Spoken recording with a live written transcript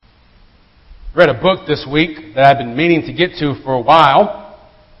Read a book this week that I've been meaning to get to for a while.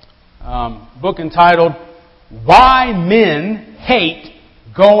 Book entitled, Why Men Hate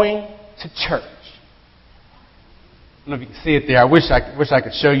Going to Church. I don't know if you can see it there. I wish I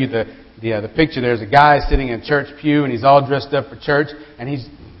could show you the picture. There's a guy sitting in a church pew and he's all dressed up for church and he's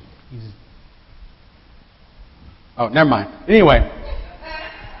oh, never mind. Anyway,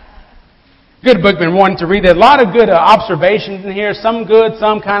 good book, been wanting to read it. A lot of good observations in here. Some good,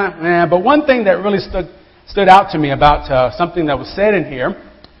 some kind of but one thing that really stood out to me about something that was said in here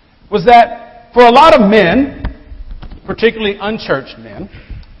was that for a lot of men, particularly unchurched men,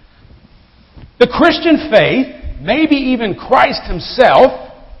 the Christian faith, maybe even Christ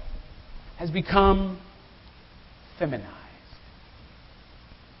himself, has become feminized.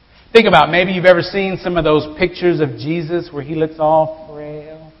 Think about, maybe you've ever seen some of those pictures of Jesus where he looks all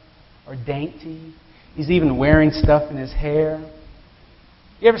frail or dainty. He's even wearing stuff in his hair.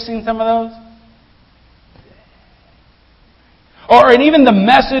 You ever seen some of those? And even the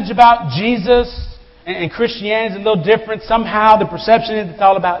message about Jesus and Christianity is a little different. Somehow the perception is it's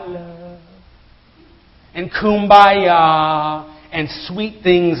all about love and kumbaya and sweet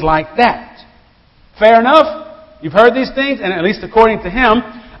things like that. Fair enough? You've heard these things, and at least according to him,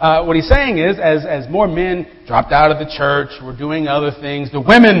 what he's saying is, as more men dropped out of the church, were doing other things, the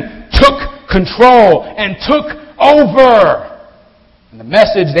women took control and took over. And the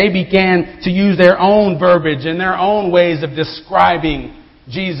message, they began to use their own verbiage and their own ways of describing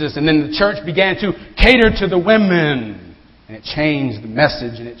Jesus. And then the church began to cater to the women. And it changed the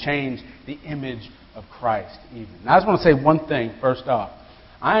message and it changed the image of Christ even. Now I just want to say one thing first off.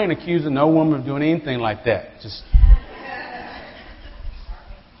 I ain't accusing no woman of doing anything like that.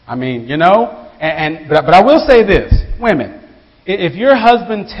 But I will say this, women, if your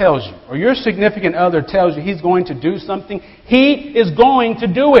husband tells you, or your significant other tells you he's going to do something, he is going to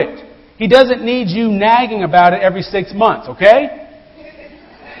do it. He doesn't need you nagging about it every 6 months, okay?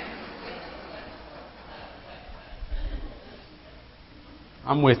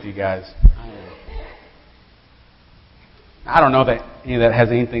 I'm with you guys. I don't know that any of that has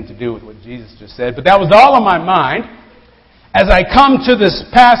anything to do with what Jesus just said, but that was all on my mind as I come to this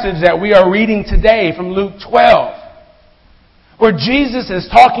passage that we are reading today from Luke 12, where Jesus is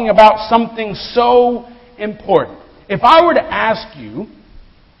talking about something so important. If I were to ask you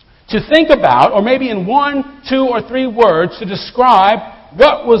to think about, or maybe in 1, 2, or 3 words to describe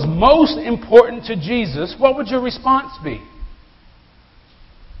what was most important to Jesus, what would your response be?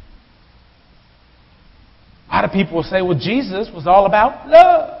 A lot of people will say, well, Jesus was all about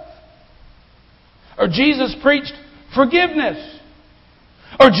love. Or Jesus preached forgiveness.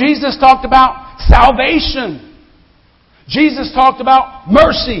 Or Jesus talked about salvation. Jesus talked about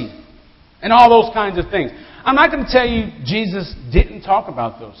mercy. And all those kinds of things. I'm not going to tell you Jesus didn't talk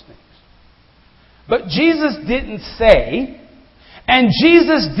about those things. But Jesus didn't say, and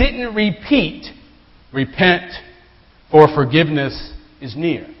Jesus didn't repeat, repent, for forgiveness is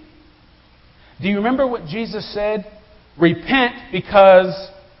near. Do you remember what Jesus said? Repent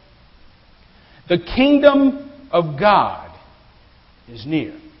because the kingdom of God is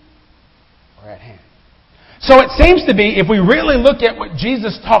near or at hand. So it seems to be, if we really look at what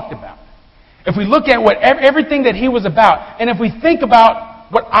Jesus talked about, if we look at what everything that he was about, and if we think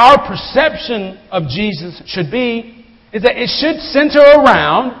about what our perception of Jesus should be, is that it should center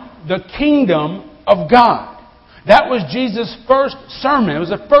around the kingdom of God. That was Jesus' first sermon. It was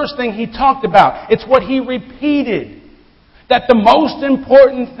the first thing he talked about. It's what he repeated. That the most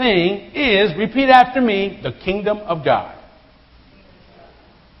important thing is, repeat after me, the kingdom of God.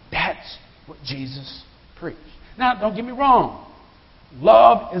 That's what Jesus preached. Now, don't get me wrong.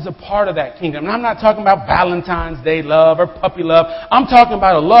 Love is a part of that kingdom. And I'm not talking about Valentine's Day love or puppy love. I'm talking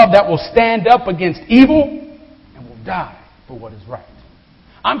about a love that will stand up against evil and will die for what is right.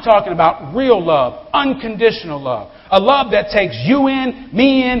 I'm talking about real love, unconditional love. A love that takes you in,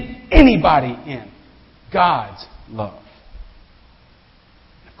 me in, anybody in. God's love.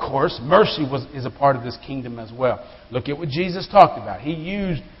 Of course, mercy is a part of this kingdom as well. Look at what Jesus talked about. He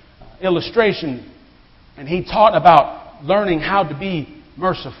used illustration and he taught about learning how to be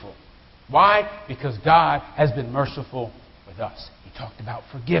merciful. Why? Because God has been merciful with us. He talked about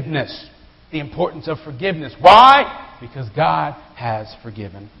forgiveness. The importance of forgiveness. Why? Because God has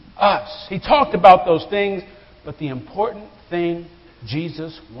forgiven us. He talked about those things, but the important thing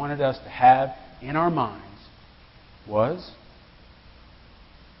Jesus wanted us to have in our minds was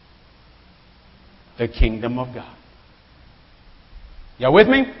the kingdom of God. Y'all with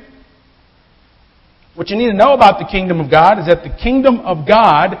me? What you need to know about the kingdom of God is that the kingdom of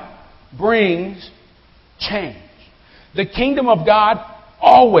God brings change. The kingdom of God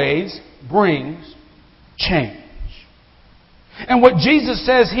always brings change. And what Jesus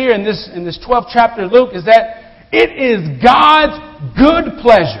says here in this 12th chapter of Luke is that it is God's good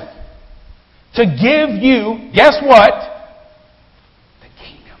pleasure to give you, guess what? The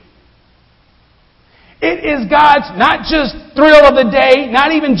kingdom. It is God's not just thrill of the day,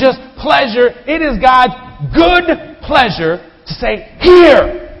 not even just pleasure. It is God's good pleasure to say,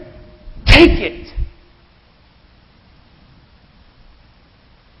 here, take it.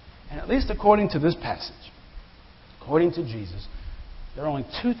 And at least according to this passage, according to Jesus, there are only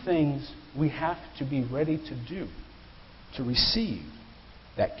two things we have to be ready to do to receive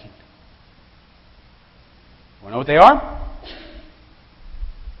that kingdom. Want to know what they are?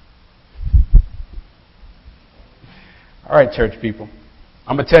 All right, church people.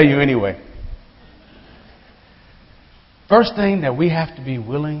 I'm going to tell you anyway. First thing that we have to be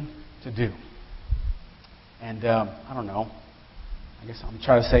willing to do, and I don't know, I guess I'm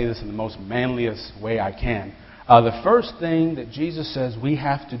trying to say this in the most manliest way I can. The first thing that Jesus says we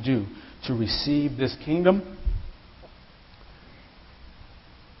have to do to receive this kingdom,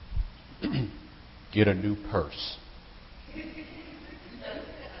 get a new purse.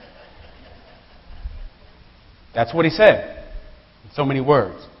 That's what he said in so many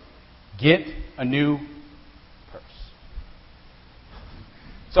words. Get a new purse.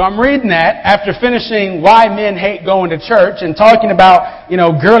 So I'm reading that after finishing Why Men Hate Going to Church and talking about,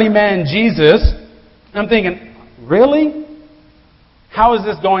 girly man Jesus. I'm thinking, really? How is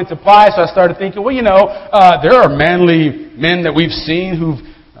this going to apply? So I started thinking, there are manly men that we've seen who've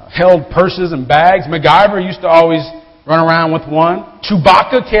held purses and bags. MacGyver used to always run around with one.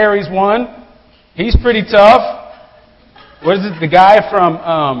 Chewbacca carries one. He's pretty tough. What is it? The guy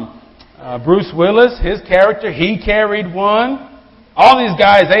from Bruce Willis, his character, he carried one. All these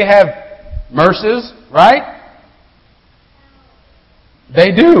guys, they have merces, right?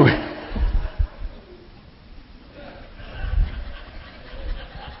 They do.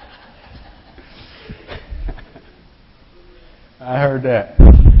 I heard that.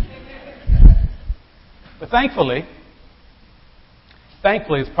 But thankfully,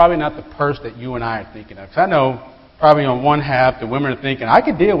 it's probably not the purse that you and I are thinking of. Because I know probably on one half the women are thinking, I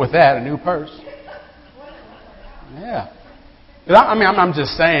could deal with that, a new purse. Yeah. I'm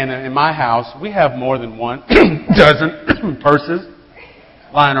just saying, in my house, we have more than one dozen purses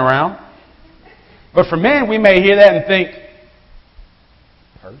lying around. But for men, we may hear that and think,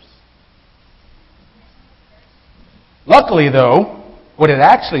 purse? Luckily, though, what it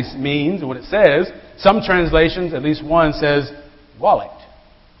actually means, what it says, some translations, at least one, says wallet.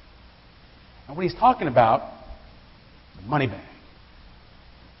 And what he's talking about, the money bag.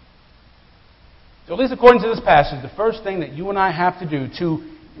 So at least according to this passage, the first thing that you and I have to do to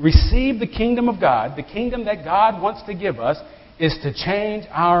receive the kingdom of God, the kingdom that God wants to give us, is to change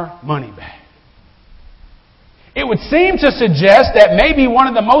our money bag. It would seem to suggest that maybe one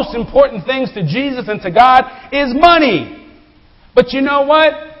of the most important things to Jesus and to God is money. But you know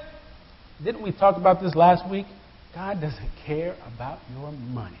what? Didn't we talk about this last week? God doesn't care about your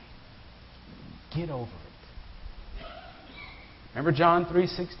money. Get over it. Remember John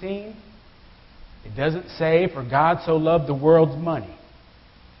 3:16? It doesn't say, for God so loved the world's money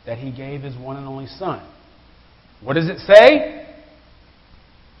that He gave His one and only Son. What does it say?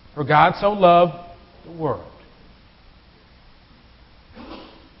 For God so loved the world.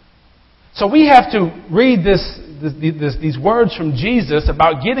 So we have to read these words from Jesus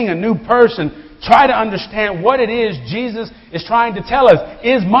about getting a new purse and try to understand what it is Jesus is trying to tell us.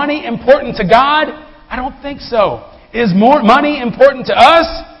 Is money important to God? I don't think so. Is more money important to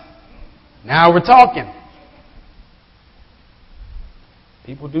us? Now we're talking.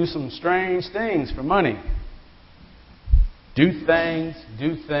 People do some strange things for money. Do strange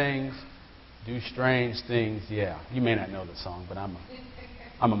things. Yeah, you may not know the song, but I'm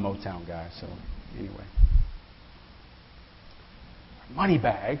a Motown guy, so anyway. Money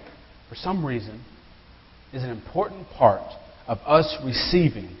bag, for some reason, is an important part of us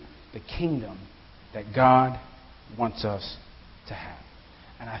receiving the kingdom that God wants us to have.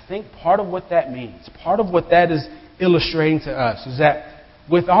 And I think part of what that means, part of what that is illustrating to us, is that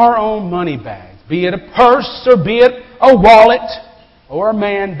with our own money bags, be it a purse or be it a wallet or a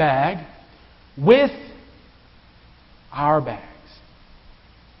man bag, with our bags,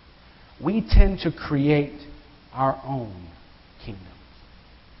 we tend to create our own kingdoms,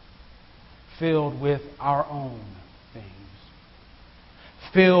 filled with our own things,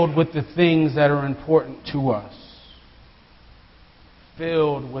 filled with the things that are important to us,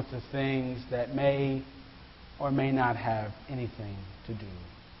 filled with the things that may or may not have anything to do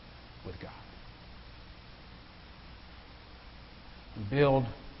with God. We build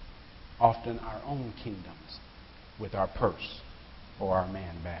often our own kingdoms with our purse or our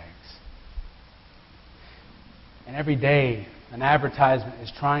man bags. And every day, an advertisement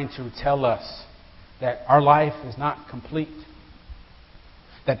is trying to tell us that our life is not complete,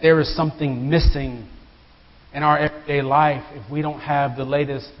 that there is something missing in our everyday life if we don't have the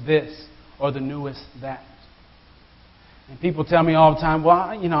latest this or the newest that. And people tell me all the time, well,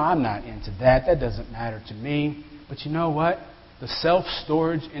 I'm not into that. That doesn't matter to me. But you know what? The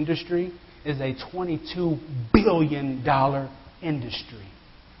self-storage industry is a $22 billion industry.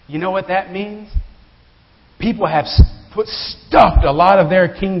 You know what that means? People have stuffed a lot of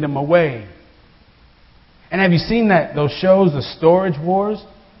their kingdom away. And have you seen those shows, the Storage Wars?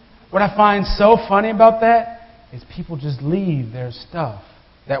 What I find so funny about that is people just leave their stuff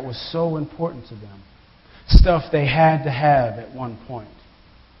that was so important to them. Stuff they had to have at one point.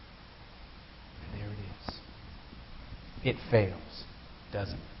 And there it is. It fails,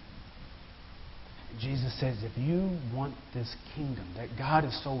 doesn't it? Jesus says, if you want this kingdom that God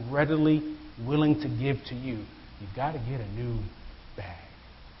is so readily willing to give to you, you've got to get a new bag.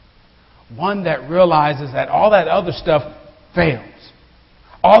 One that realizes that all that other stuff fails.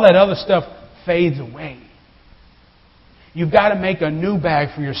 All that other stuff fades away. You've got to make a new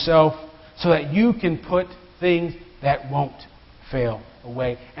bag for yourself so that you can put things that won't fail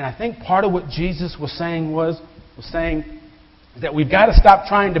away. And I think part of what Jesus was saying is that we've got to stop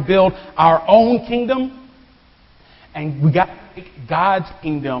trying to build our own kingdom, and we've got to make God's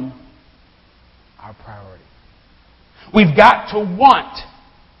kingdom our priority. We've got to want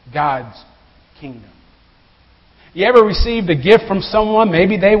God's kingdom. You ever received a gift from someone?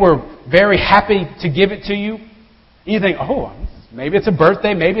 Maybe they were very happy to give it to you. And you think, oh, maybe it's a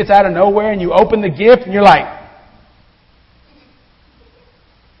birthday, maybe it's out of nowhere, and you open the gift and you're like,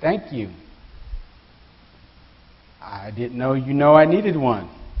 thank you. I didn't know I needed one.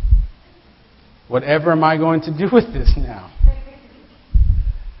 Whatever am I going to do with this now?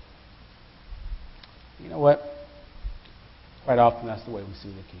 You know what? Quite often that's the way we see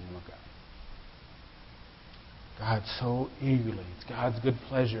the kingdom of God. God so eagerly, it's God's good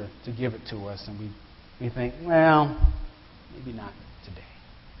pleasure to give it to us, and we think, well, maybe not today.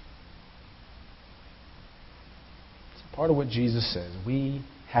 It's part of what Jesus says. We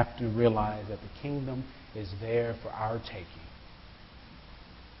have to realize that the kingdom is there for our taking.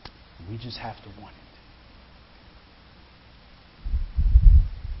 We just have to want it.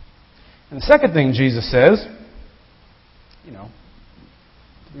 And the second thing Jesus says,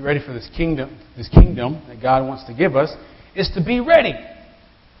 to be ready for this kingdom that God wants to give us, is to be ready.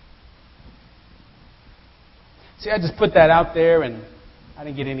 See, I just put that out there, and I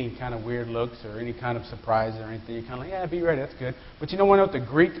didn't get any kind of weird looks or any kind of surprise or anything. You're kind of like, yeah, be ready, that's good. But you know what the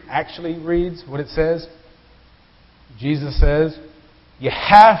Greek actually reads, what it says? Jesus says, you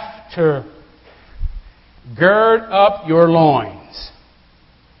have to gird up your loins.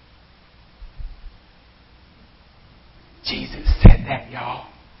 Jesus said that, y'all.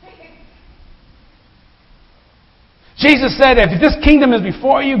 Jesus said that if this kingdom is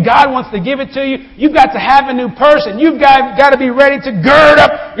before you, God wants to give it to you, you've got to have a new person. You've got to be ready to gird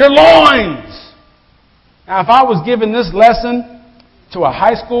up your loins. Now, if I was giving this lesson to a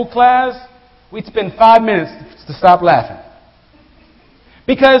high school class, we'd spend 5 minutes to stop laughing.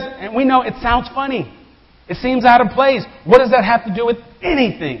 Because, and we know it sounds funny. It seems out of place. What does that have to do with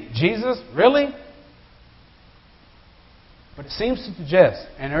anything? Jesus, really? But it seems to suggest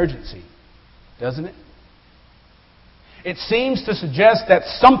an urgency, doesn't it? It seems to suggest that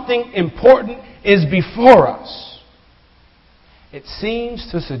something important is before us. It seems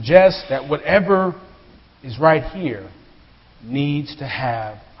to suggest that whatever is right here needs to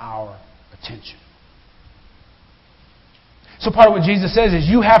have our attention. So part of what Jesus says is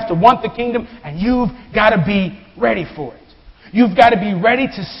you have to want the kingdom, and you've got to be ready for it. You've got to be ready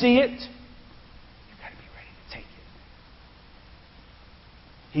to see it. You've got to be ready to take it.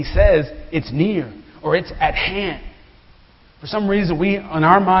 He says it's near, or it's at hand. For some reason, in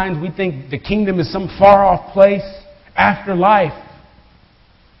our minds, we think the kingdom is some far-off place after life.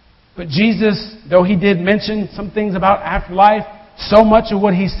 But Jesus, though He did mention some things about afterlife, so much of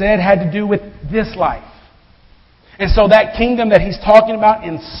what He said had to do with this life. And so that kingdom that He's talking about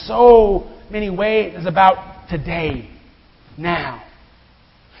in so many ways is about today, now.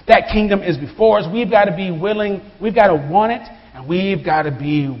 That kingdom is before us. We've got to be willing, we've got to want it, and we've got to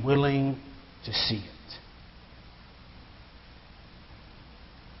be willing to see it.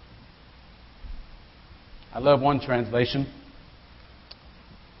 I love one translation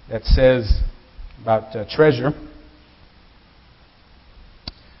that says about treasure.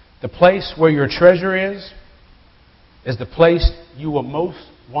 The place where your treasure is is the place you will most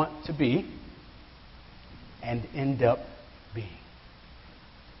want to be and end up being.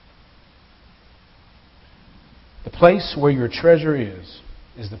 The place where your treasure is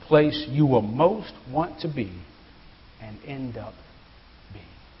the place you will most want to be and end up being.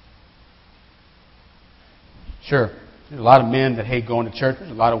 Sure, there's a lot of men that hate going to church.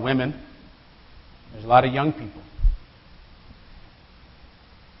 There's a lot of women. There's a lot of young people.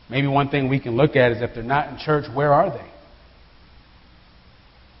 Maybe one thing we can look at is if they're not in church, where are they?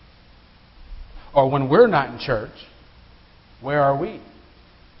 Or when we're not in church, where are we?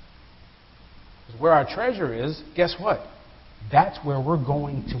 Because where our treasure is, guess what? That's where we're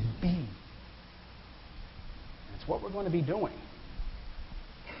going to be. That's what we're going to be doing.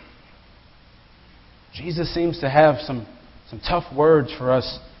 Jesus seems to have some tough words for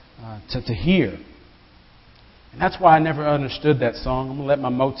us to hear. And that's why I never understood that song. I'm going to let my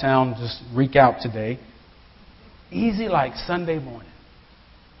Motown just reek out today. Easy like Sunday morning.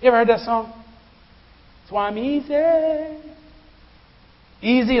 You ever heard that song? That's why I'm easy.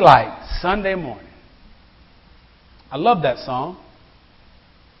 Easy like Sunday morning. I love that song,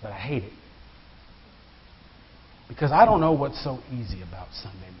 but I hate it. Because I don't know what's so easy about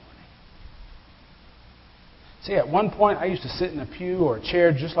Sunday morning. See, at one point I used to sit in a pew or a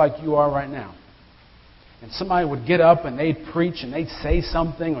chair just like you are right now. And somebody would get up and they'd preach and they'd say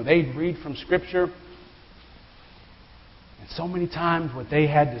something or they'd read from Scripture. And so many times what they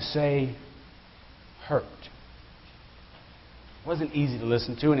had to say hurt. It wasn't easy to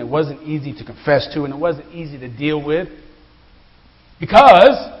listen to, and it wasn't easy to confess to, and it wasn't easy to deal with.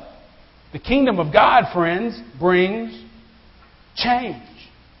 Because the kingdom of God, friends, brings change.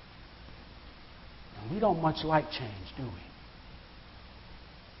 And we don't much like change, do we?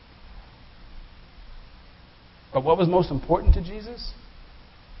 But what was most important to Jesus?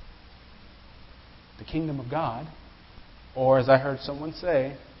 The kingdom of God, or as I heard someone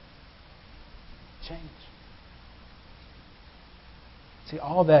say, change. See,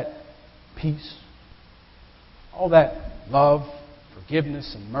 all that peace, all that love,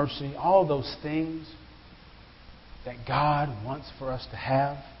 forgiveness, and mercy, all those things that God wants for us to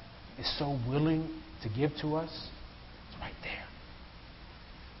have, is so willing to give to us. It's right there.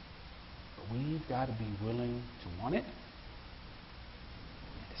 But we've got to be willing to want it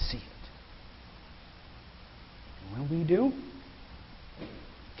and to see it. And when we do,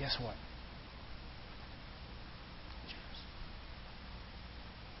 guess what?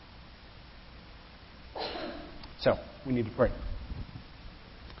 So, we need to pray.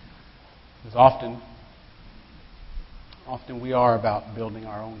 Because often we are about building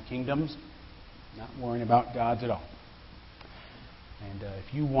our own kingdoms, not worrying about God's at all. And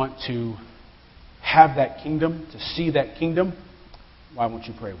if you want to have that kingdom, to see that kingdom, why won't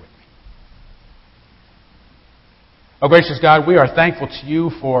you pray with me? Oh, gracious God, we are thankful to you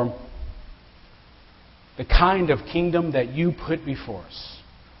for the kind of kingdom that you put before us.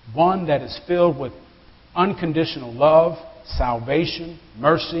 One that is filled with unconditional love, salvation,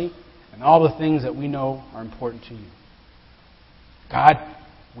 mercy, and all the things that we know are important to you. God,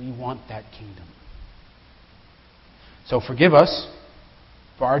 we want that kingdom. So forgive us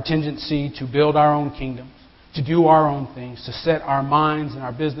for our tendency to build our own kingdoms, to do our own things, to set our minds and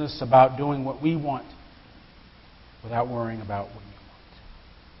our business about doing what we want without worrying about what you want.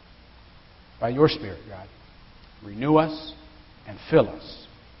 By your Spirit, God, renew us and fill us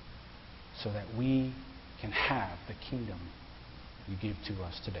so that we can have the kingdom you give to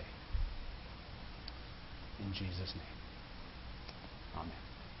us today. In Jesus' name. Amen.